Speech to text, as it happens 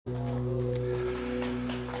Whoa.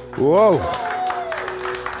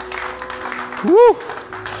 Woo.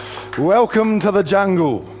 Welcome to the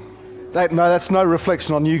jungle. That's no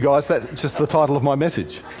reflection on you guys. That's just the title of my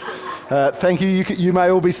message. Thank you. You may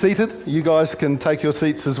all be seated. You guys can take your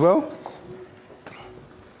seats as well.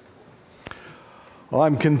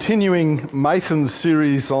 I'm continuing Mathan's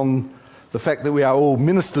series on the fact that we are all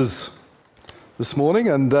ministers this morning,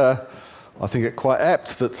 and I think it quite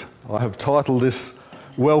apt that I have titled this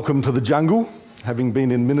Welcome to the Jungle, having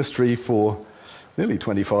been in ministry for nearly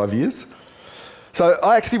 25 years. So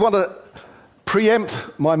I actually want to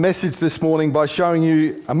preempt my message this morning by showing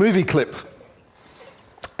you a movie clip.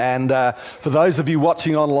 And for those of you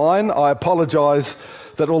watching online, I apologise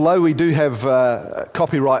that although we do have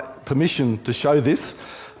copyright permission to show this,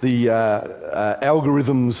 the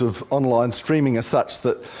algorithms of online streaming are such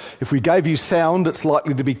that if we gave you sound, it's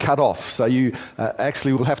likely to be cut off. So you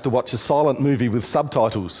actually will have to watch a silent movie with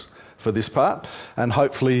subtitles for this part, and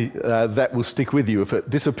hopefully that will stick with you. If it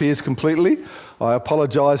disappears completely, I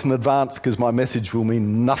apologise in advance because my message will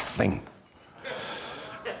mean nothing.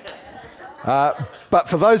 But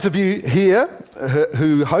for those of you here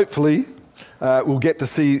who hopefully will get to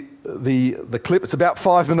see the clip, it's about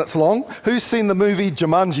 5 minutes long. Who's seen the movie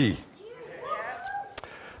Jumanji?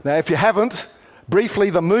 Now, if you haven't,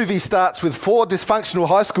 briefly, the movie starts with 4 dysfunctional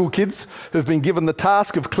high school kids who've been given the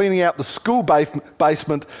task of cleaning out the school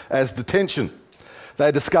basement as detention.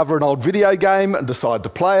 They discover an old video game and decide to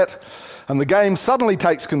play it, and the game suddenly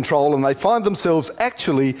takes control and they find themselves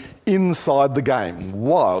actually inside the game.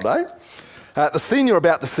 Wild, eh? The scene you're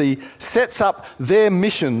about to see sets up their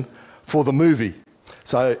mission for the movie.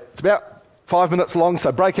 So it's about 5 minutes long,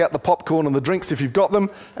 so break out the popcorn and the drinks if you've got them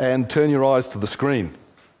and turn your eyes to the screen.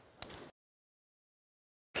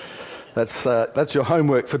 That's your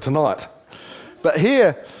homework for tonight. But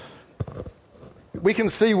here we can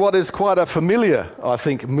see what is quite a familiar, I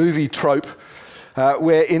think, movie trope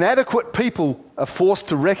where inadequate people are forced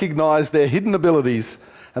to recognise their hidden abilities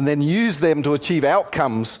and then use them to achieve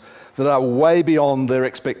outcomes that are way beyond their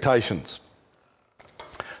expectations.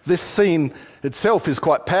 This scene itself is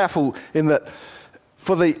quite powerful in that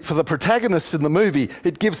for the protagonists in the movie,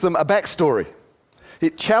 it gives them a backstory.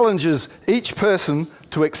 It challenges each person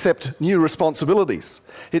to accept new responsibilities.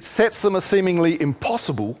 It sets them a seemingly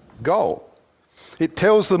impossible goal. It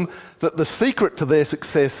tells them that the secret to their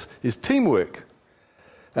success is teamwork.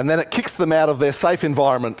 And then it kicks them out of their safe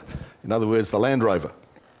environment, in other words, the Land Rover.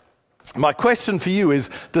 My question for you is,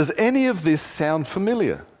 does any of this sound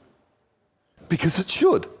familiar? Because it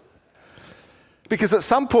should. Because at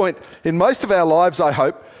some point in most of our lives, I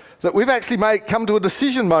hope, that we've actually come to a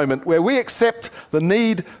decision moment where we accept the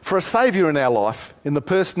need for a saviour in our life in the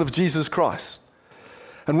person of Jesus Christ.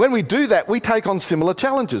 And when we do that, we take on similar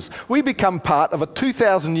challenges. We become part of a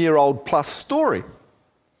 2,000-year-old plus story.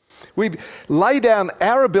 We lay down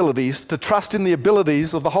our abilities to trust in the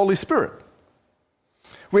abilities of the Holy Spirit.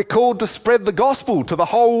 We're called to spread the gospel to the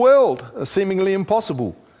whole world, a seemingly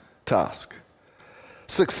impossible task.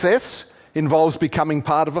 Success involves becoming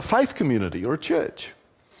part of a faith community or a church.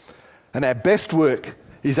 And our best work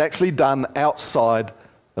is actually done outside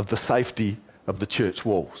of the safety of the church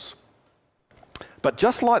walls. But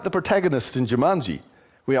just like the protagonists in Jumanji,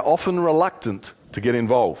 we are often reluctant to get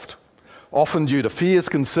involved, often due to fears,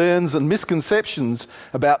 concerns, and misconceptions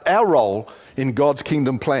about our role in God's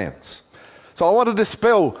kingdom plans. So I want to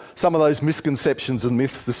dispel some of those misconceptions and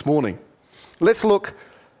myths this morning. Let's look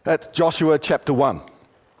at Joshua chapter 1,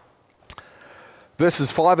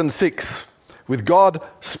 verses 5 and 6. With God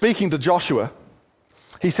speaking to Joshua,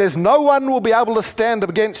 he says, "No one will be able to stand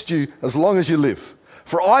against you as long as you live,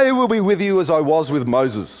 for I will be with you as I was with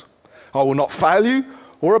Moses. I will not fail you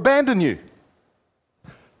or abandon you.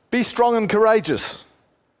 Be strong and courageous,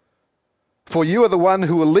 for you are the one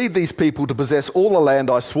who will lead these people to possess all the land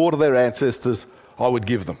I swore to their ancestors I would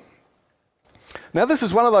give them." Now, this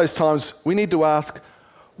is one of those times we need to ask,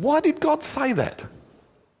 why did God say that?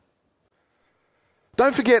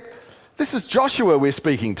 Don't forget, this is Joshua we're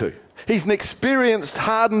speaking to. He's an experienced,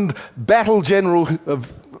 hardened battle general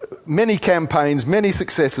of many campaigns, many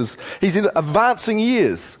successes. He's in advancing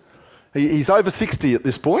years. He's over 60 at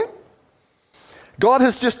this point. God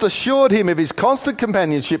has just assured him of his constant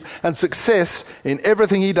companionship and success in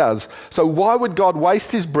everything he does. So why would God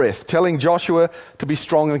waste his breath telling Joshua to be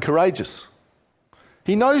strong and courageous?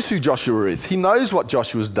 He knows who Joshua is. He knows what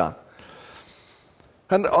Joshua's done.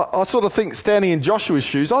 And I sort of think, standing in Joshua's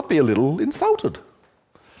shoes, I'd be a little insulted.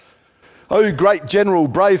 Oh, great general,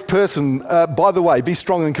 brave person, by the way, be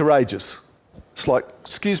strong and courageous. It's like,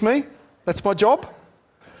 excuse me, that's my job?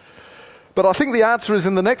 But I think the answer is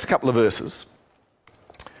in the next couple of verses.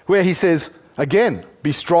 where he says, again,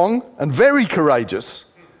 be strong and very courageous.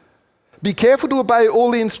 Be careful to obey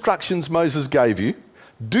all the instructions Moses gave you.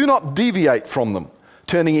 Do not deviate from them,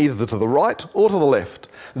 turning either to the right or to the left.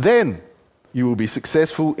 Then you will be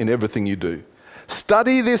successful in everything you do.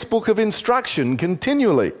 Study this book of instruction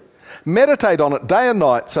continually. Meditate on it day and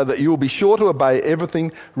night so that you will be sure to obey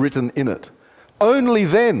everything written in it. Only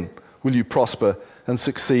then will you prosper and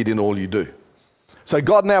succeed in all you do. So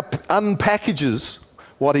God now unpackages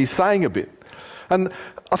what he's saying a bit. And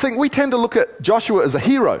I think we tend to look at Joshua as a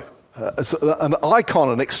hero, as an icon,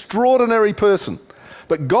 an extraordinary person.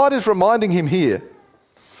 But God is reminding him here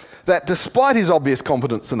that despite his obvious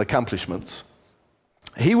competence and accomplishments,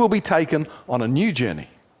 he will be taken on a new journey,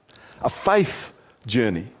 a faith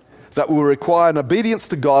journey that will require an obedience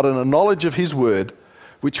to God and a knowledge of his word,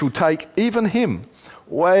 which will take even him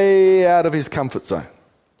way out of his comfort zone.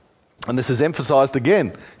 And this is emphasized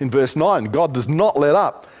again in verse 9. God does not let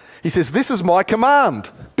up. He says, this is my command.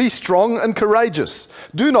 Be strong and courageous.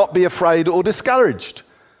 Do not be afraid or discouraged.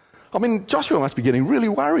 I mean, Joshua must be getting really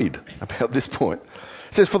worried about this point.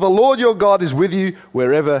 It says, for the Lord your God is with you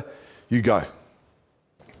wherever you go.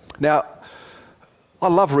 Now, I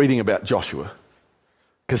love reading about Joshua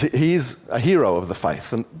because he is a hero of the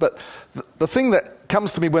faith. But the thing that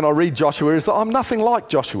comes to me when I read Joshua is that I'm nothing like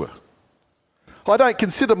Joshua. I don't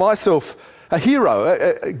consider myself a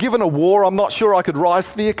hero. Given a war, I'm not sure I could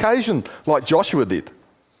rise to the occasion like Joshua did.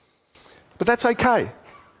 But that's okay,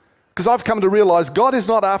 because I've come to realize God is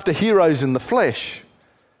not after heroes in the flesh,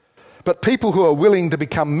 but people who are willing to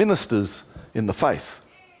become ministers in the faith.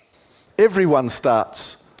 Everyone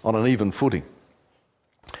starts on an even footing.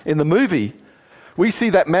 In the movie, we see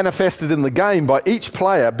that manifested in the game by each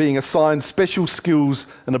player being assigned special skills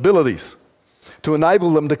and abilities to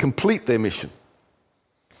enable them to complete their mission.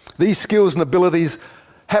 These skills and abilities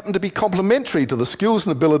happen to be complementary to the skills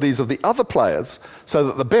and abilities of the other players, so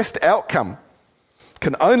that the best outcome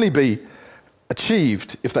can only be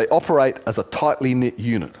achieved if they operate as a tightly knit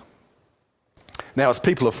unit. Now, as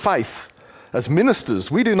people of faith, as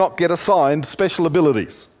ministers, we do not get assigned special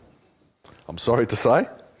abilities, I'm sorry to say,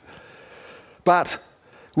 but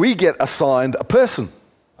we get assigned a person,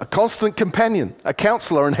 a constant companion, a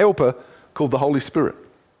counselor and helper called the Holy Spirit.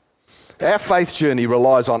 Our faith journey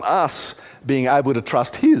relies on us being able to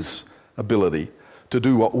trust his ability to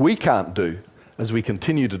do what we can't do as we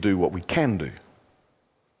continue to do what we can do.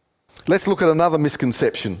 Let's look at another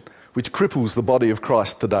misconception which cripples the body of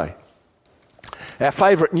Christ today. Our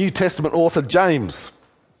favourite New Testament author, James.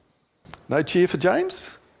 No cheer for James?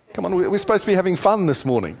 Come on, we're supposed to be having fun this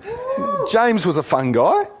morning. James was a fun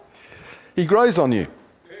guy. He grows on you.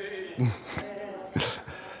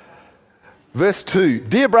 Verse 2,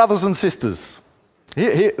 dear brothers and sisters,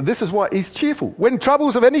 this is why he's cheerful. When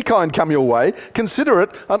troubles of any kind come your way, consider it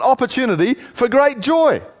an opportunity for great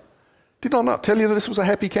joy. Did I not tell you that this was a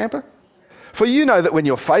happy camper? For you know that when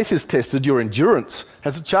your faith is tested, your endurance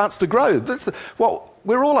has a chance to grow.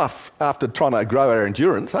 We're all after trying to grow our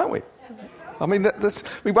endurance, aren't we? I mean,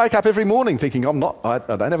 we wake up every morning thinking, I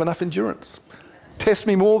don't have enough endurance. Test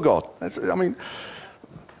me more, God. I'm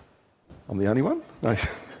the only one? No.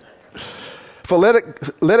 For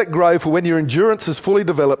let it grow, for when your endurance is fully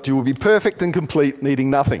developed, you will be perfect and complete, needing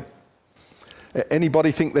nothing.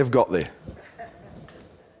 Anybody think they've got there?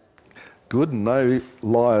 Good, no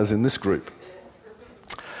liars in this group.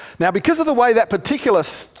 Now, because of the way that particular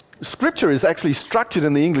scripture is actually structured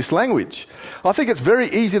in the English language, I think it's very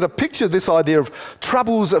easy to picture this idea of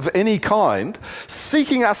troubles of any kind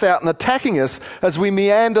seeking us out and attacking us as we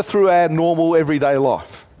meander through our normal everyday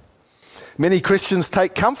life. Many Christians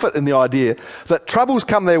take comfort in the idea that troubles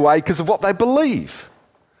come their way because of what they believe.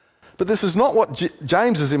 But this is not what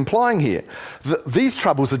James is implying here. These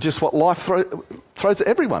troubles are just what life throws at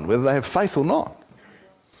everyone, whether they have faith or not.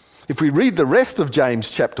 If we read the rest of James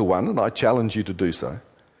chapter 1, and I challenge you to do so,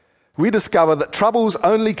 we discover that troubles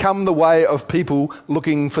only come the way of people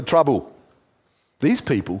looking for trouble. These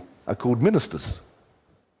people are called ministers.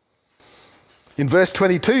 In verse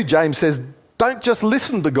 22, James says, don't just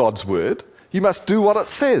listen to God's word, you must do what it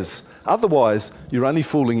says. Otherwise, you're only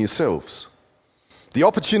fooling yourselves. The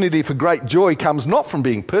opportunity for great joy comes not from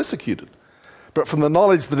being persecuted, but from the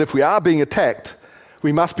knowledge that if we are being attacked,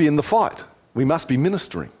 we must be in the fight. We must be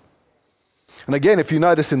ministering. And again, if you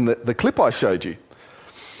notice in the clip I showed you,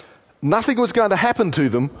 nothing was going to happen to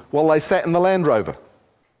them while they sat in the Land Rover.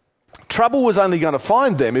 Trouble was only going to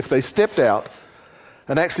find them if they stepped out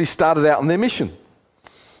and actually started out on their mission.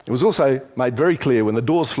 It was also made very clear when the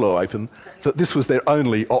doors flew open that this was their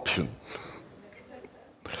only option.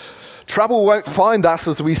 Trouble won't find us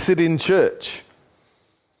as we sit in church.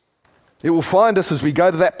 It will find us as we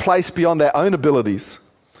go to that place beyond our own abilities,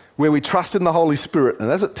 where we trust in the Holy Spirit.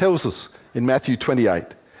 And as it tells us in Matthew 28,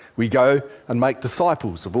 we go and make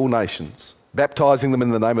disciples of all nations, baptizing them in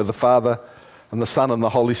the name of the Father and the Son and the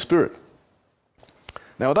Holy Spirit.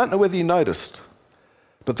 Now, I don't know whether you noticed,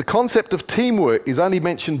 but the concept of teamwork is only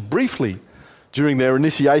mentioned briefly during their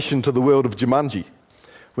initiation to the world of Jumanji,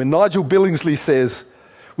 when Nigel Billingsley says,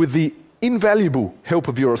 with the invaluable help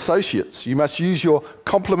of your associates, you must use your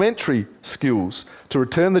complementary skills to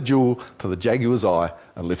return the jewel to the jaguar's eye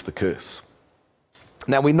and lift the curse.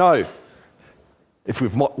 Now, we know, if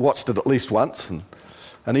we've watched it at least once, and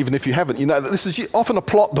even if you haven't, you know that this is often a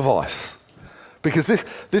plot device, because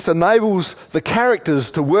this enables the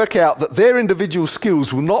characters to work out that their individual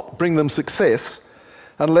skills will not bring them success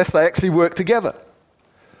unless they actually work together.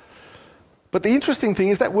 But the interesting thing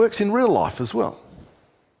is that works in real life as well.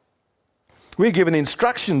 We're given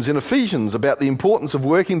instructions in Ephesians about the importance of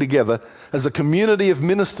working together as a community of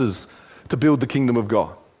ministers to build the kingdom of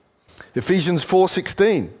God. Ephesians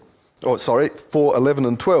 4:11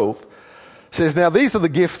 and 12 says, now these are the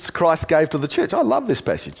gifts Christ gave to the church. I love this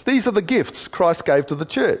passage. These are the gifts Christ gave to the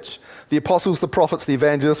church: the apostles, the prophets, the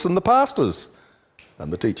evangelists, and the pastors,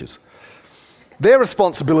 and the teachers. Their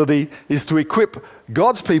responsibility is to equip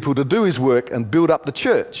God's people to do his work and build up the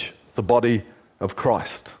church, the body of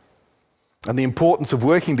Christ. And the importance of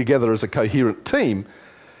working together as a coherent team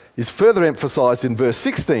is further emphasised in verse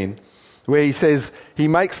 16, where he says he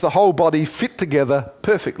makes the whole body fit together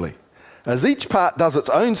perfectly. As each part does its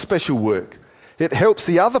own special work, it helps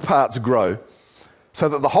the other parts grow so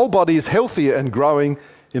that the whole body is healthier and growing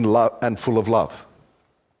in love and full of love.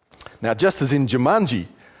 Now, just as in Jumanji,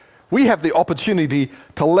 we have the opportunity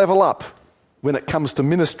to level up when it comes to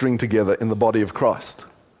ministering together in the body of Christ.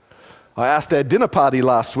 I asked our dinner party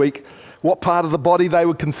last week what part of the body they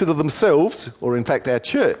would consider themselves, or in fact our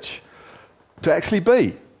church, to actually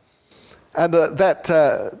be. And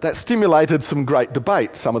that stimulated some great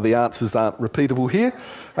debate. Some of the answers aren't repeatable here.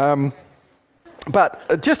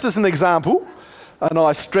 But just as an example, and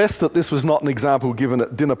I stress that this was not an example given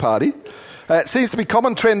at dinner party, it seems to be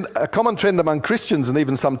a common trend among Christians and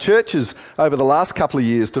even some churches over the last couple of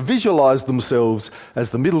years to visualise themselves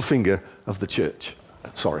as the middle finger of the church.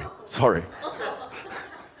 Sorry.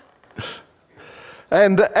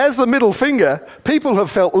 And as the middle finger, people have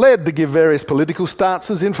felt led to give various political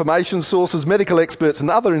stances, information sources, medical experts and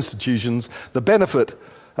other institutions the benefit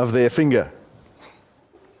of their finger.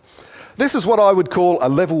 This is what I would call a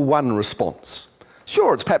level 1 response.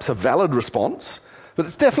 Sure, it's perhaps a valid response, but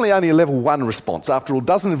it's definitely only a level 1 response. After all, it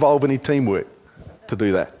doesn't involve any teamwork to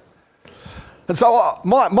do that. And so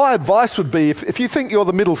my advice would be, if you think you're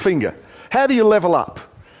the middle finger, how do you level up?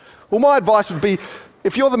 Well, my advice would be,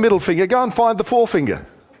 if you're the middle finger, go and find the forefinger.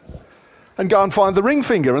 And go and find the ring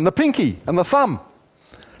finger and the pinky and the thumb.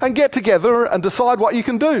 And get together and decide what you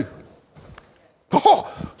can do.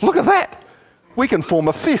 Oh, look at that. We can form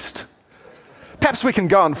a fist. Perhaps we can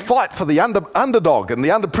go and fight for the underdog and the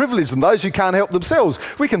underprivileged and those who can't help themselves.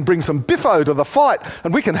 We can bring some biffo to the fight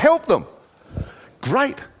and we can help them.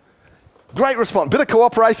 Great response. Bit of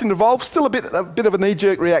cooperation involved, still a bit of a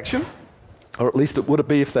knee-jerk reaction. Or at least it would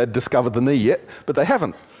be if they'd discovered the knee yet, but they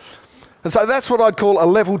haven't. And so that's what I'd call a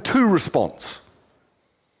level 2 response.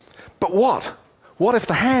 But what? What if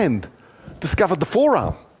the hand discovered the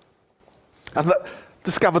forearm? And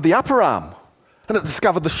discovered the upper arm? And it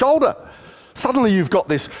discovered the shoulder? Suddenly you've got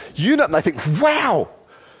this unit and they think, wow,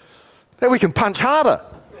 now we can punch harder.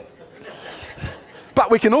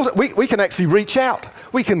 But we can also, we can actually reach out.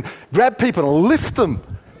 We can grab people and lift them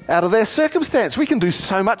out of their circumstance. We can do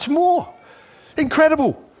so much more.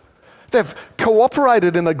 Incredible. They've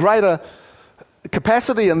cooperated in a greater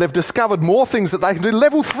capacity and they've discovered more things that they can do.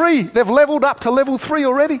 Level 3, they've leveled up to level 3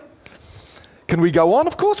 already. Can we go on?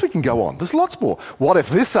 Of course we can go on. There's lots more. What if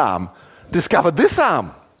this arm discovered this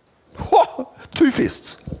arm? Whoa, 2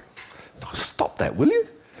 fists. Stop that, will you?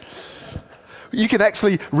 You can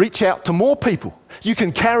actually reach out to more people. You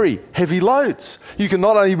can carry heavy loads. You can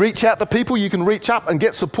not only reach out to people, you can reach up and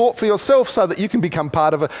get support for yourself so that you can become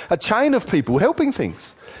part of a chain of people helping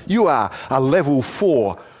things. You are a level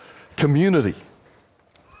 4 community.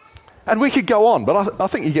 And we could go on, but I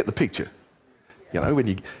think you get the picture. You know, when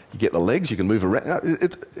you get the legs, you can move around.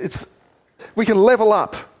 We can level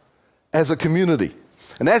up as a community.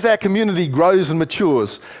 And as our community grows and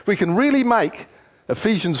matures, we can really make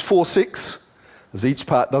Ephesians 4:6, as each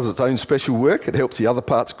part does its own special work, it helps the other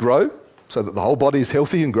parts grow so that the whole body is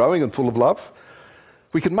healthy and growing and full of love.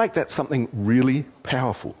 We can make that something really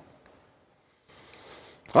powerful.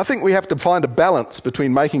 I think we have to find a balance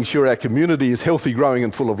between making sure our community is healthy, growing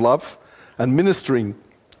and full of love and ministering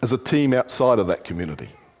as a team outside of that community.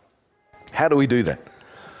 How do we do that?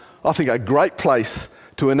 I think a great place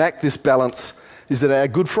to enact this balance is at our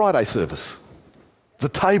Good Friday service, the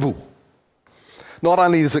table. Not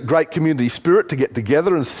only is it great community spirit to get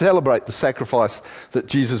together and celebrate the sacrifice that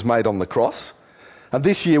Jesus made on the cross, and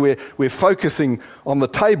this year we're focusing on the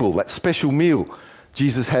table, that special meal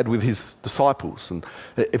Jesus had with his disciples. And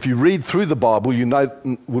if you read through the Bible,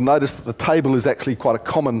 will notice that the table is actually quite a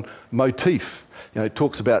common motif. It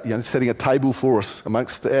talks about setting a table for us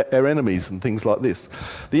amongst our enemies and things like this.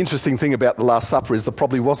 The interesting thing about the Last Supper is there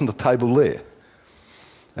probably wasn't a table there.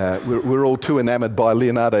 We're all too enamoured by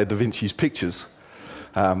Leonardo da Vinci's pictures.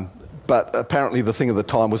 But apparently the thing of the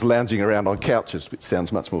time was lounging around on couches, which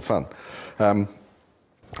sounds much more fun.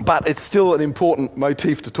 But it's still an important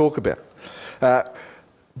motif to talk about.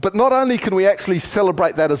 But not only can we actually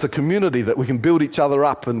celebrate that as a community, that we can build each other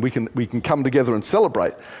up and we can come together and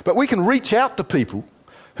celebrate, but we can reach out to people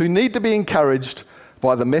who need to be encouraged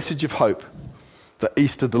by the message of hope that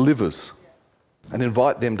Easter delivers and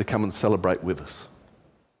invite them to come and celebrate with us.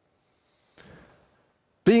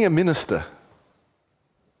 Being a minister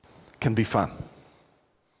can be fun.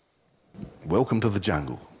 Welcome to the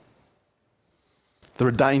jungle. There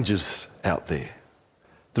are dangers out there.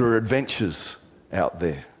 There are adventures out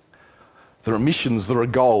there. There are missions, there are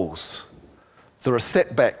goals. There are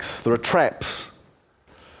setbacks, there are traps.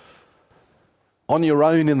 On your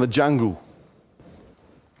own in the jungle,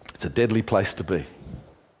 it's a deadly place to be.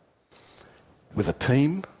 With a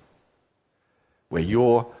team where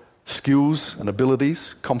your skills and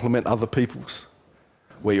abilities complement other people's,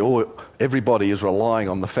 where everybody is relying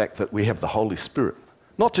on the fact that we have the Holy Spirit.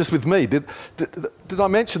 Not just with me. Did I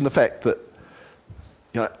mention the fact that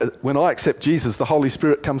when I accept Jesus, the Holy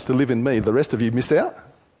Spirit comes to live in me, the rest of you miss out?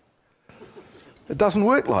 It doesn't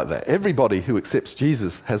work like that. Everybody who accepts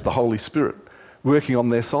Jesus has the Holy Spirit working on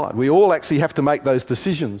their side. We all actually have to make those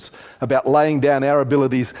decisions about laying down our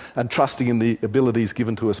abilities and trusting in the abilities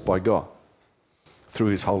given to us by God through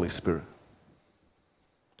his Holy Spirit.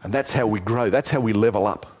 And that's how we grow. That's how we level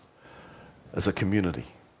up as a community.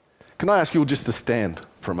 Can I ask you all just to stand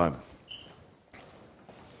for a moment?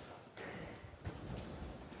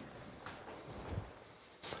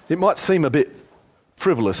 It might seem a bit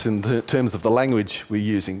frivolous in terms of the language we're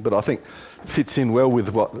using, but I think it fits in well with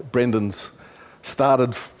what Brendan's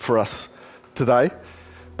started for us today.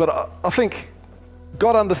 But I think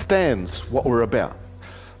God understands what we're about.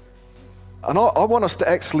 And I want us to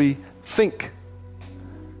actually think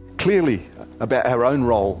clearly about our own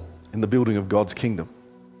role in the building of God's kingdom.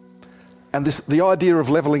 And the idea of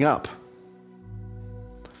levelling up.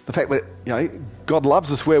 The fact that God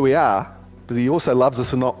loves us where we are, but he also loves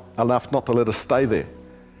us enough not to let us stay there.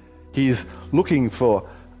 He's looking for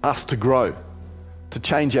us to grow, to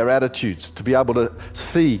change our attitudes, to be able to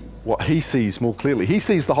see what he sees more clearly. He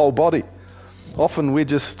sees the whole body. Often we're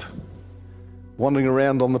just wandering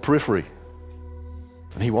around on the periphery,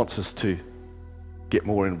 and he wants us to get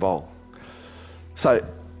more involved. So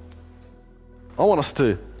I want us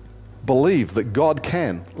to believe that God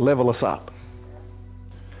can level us up,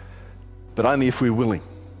 but only if we're willing.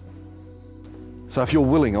 So if you're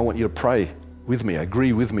willing, I want you to pray with me,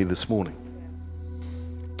 agree with me this morning.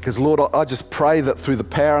 Because Lord, I just pray that through the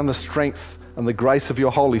power and the strength and the grace of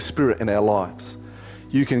your Holy Spirit in our lives,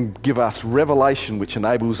 you can give us revelation which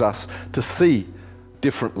enables us to see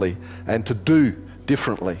differently and to do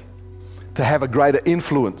differently, to have a greater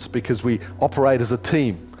influence because we operate as a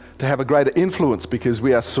team, to have a greater influence because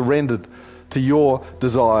we are surrendered to your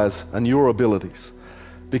desires and your abilities,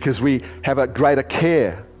 because we have a greater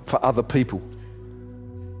care for other people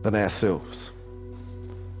than ourselves.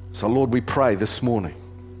 So Lord, we pray this morning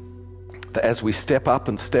that as we step up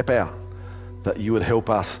and step out, that you would help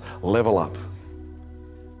us level up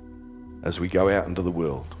as we go out into the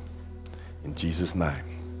world. In Jesus' name,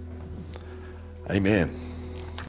 amen.